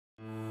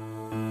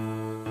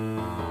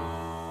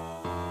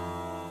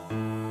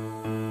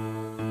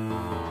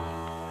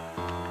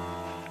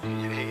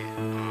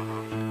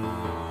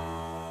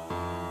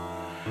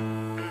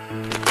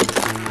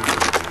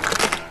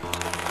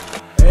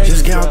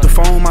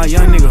told my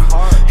young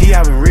nigga, he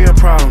having real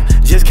problem.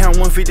 Just count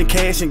 150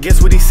 cash and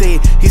guess what he said?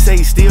 He say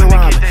he still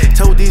robbing.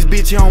 Told this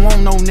bitch you don't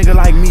want no nigga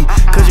like me,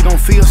 cause you gon'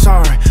 feel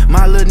sorry.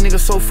 My little nigga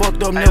so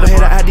fucked up, never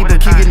had an ID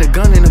but keep getting a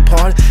gun in the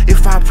party.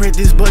 If I press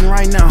this button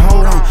right now,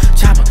 hold on,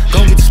 chopper,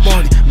 gon' get the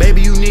sparky.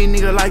 Baby, you need a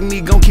nigga like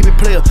me, gon' keep it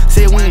player.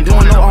 Said we ain't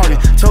doing no arguing.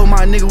 Told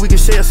my nigga we can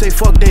share, say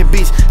fuck that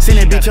bitch. Send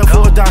that bitch up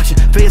for adoption.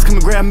 Feds come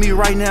and grab me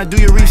right now,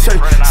 do your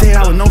research. Said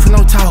I was known for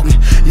no talking.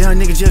 Young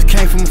nigga just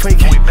came from a fake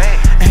game,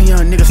 and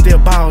young nigga still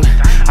ballin'.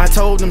 I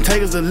told them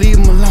takers to leave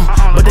him alone,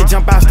 but they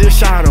jump out, still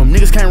shot him.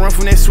 Niggas can't run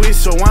from that switch,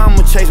 so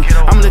I'ma chase him.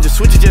 I'ma let the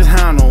switches just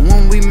hound them.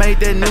 When we made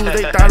that news,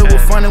 they thought it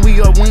was funny.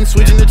 We up, we ain't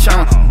switching the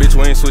channel. Bitch,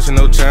 we ain't switching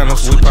no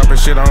channels. We poppin'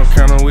 shit on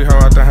counter, we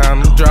hoe out the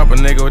handle. Drop a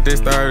nigga with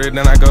this 30,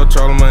 then I go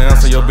troll him and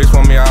answer. Your bitch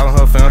want me all on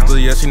her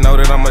fenster. Yeah, she know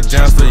that I'm a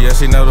jester. Yeah,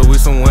 she know that we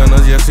some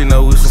winners. Yeah, she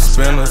know we some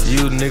spinners.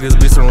 You niggas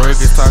be some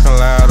records talking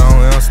loud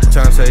on Insta.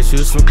 Tryna say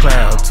shoot some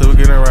clouds, till we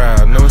get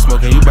around. Know we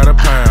smoking, you better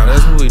pound.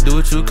 That's what we do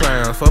with you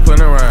clowns. Fuck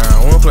playing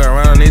around, won't play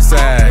around on this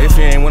side. If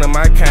you ain't one of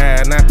my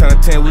kind, 9 times out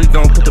of 10, we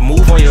gon' put the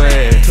move on your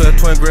ass. Tell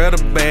twin, grab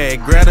the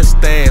bag, grab the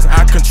stash.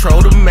 I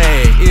control the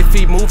mag. If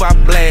he move, I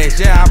blast.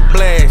 Yeah, I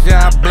blast.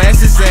 Yeah, I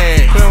blast his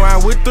ass. Play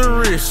around with the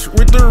wrist,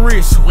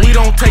 We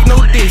don't take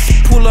no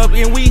diss. Pull up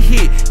and we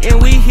hit,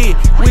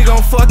 We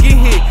gon' fucking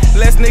hit.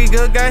 Last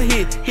nigga got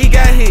hit, he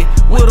got hit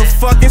with a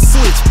fucking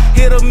switch.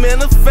 Hit him in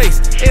the face,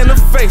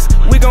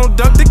 We gon'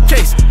 duck the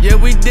case. Yeah,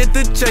 we did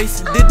the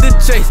chase,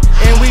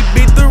 and we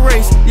beat the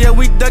race. Yeah,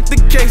 we ducked the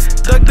case,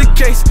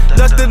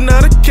 ducked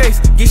another case.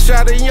 Get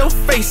shot in your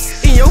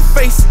face, in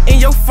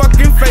your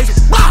fucking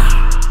face.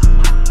 Wah!